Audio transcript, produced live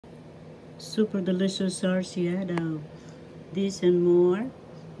super delicious Sarciado. This and more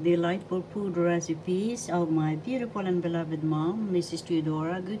delightful food recipes of my beautiful and beloved mom, Mrs.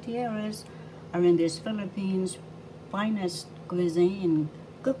 Teodora Gutierrez, are in this Philippines' finest cuisine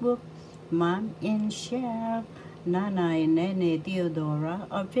cookbook. Mom and Chef Nanay Nene Teodora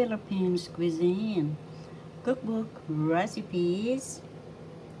of Philippines Cuisine cookbook recipes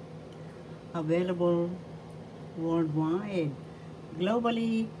available worldwide,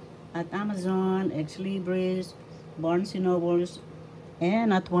 globally at Amazon, Ex Libris, Barnes& Nobles,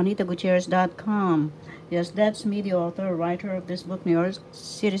 and at JuanitaGutierrez.com. Yes, that's me, the author, writer of this book, New York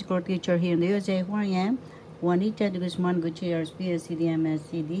City School teacher here in the USA, who I am, Juanita Gutierrez, PhD,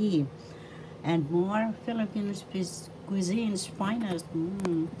 MSCD, and more Philippines cuisine's finest.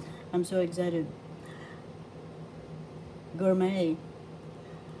 I'm so excited. Gourmet.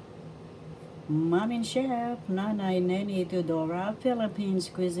 Mom and Chef Nanay Nene Teodora Philippines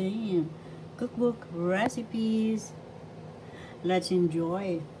Cuisine cookbook recipes. Let's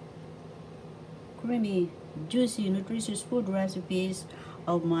enjoy creamy, juicy, nutritious food recipes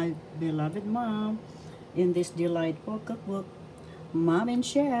of my beloved mom in this delightful cookbook. Mom and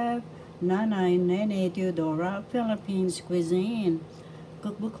Chef Nanay Nene Teodora Philippines Cuisine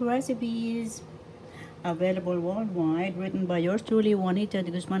cookbook recipes available worldwide, written by yours truly, Juanita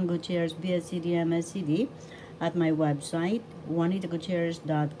Gutierrez, BSCD, MSCD, at my website,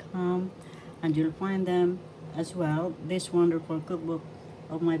 JuanitaGutierrez.com, and you'll find them as well, this wonderful cookbook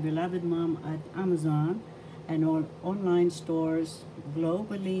of my beloved mom, at Amazon and all online stores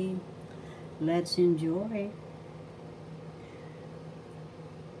globally. Let's enjoy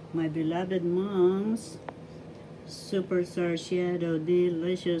my beloved mom's super Sarciado,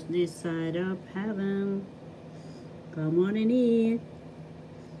 delicious this side of heaven. Come on and eat.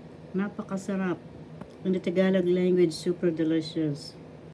 Napakasarap. In the Tagalog language, super delicious.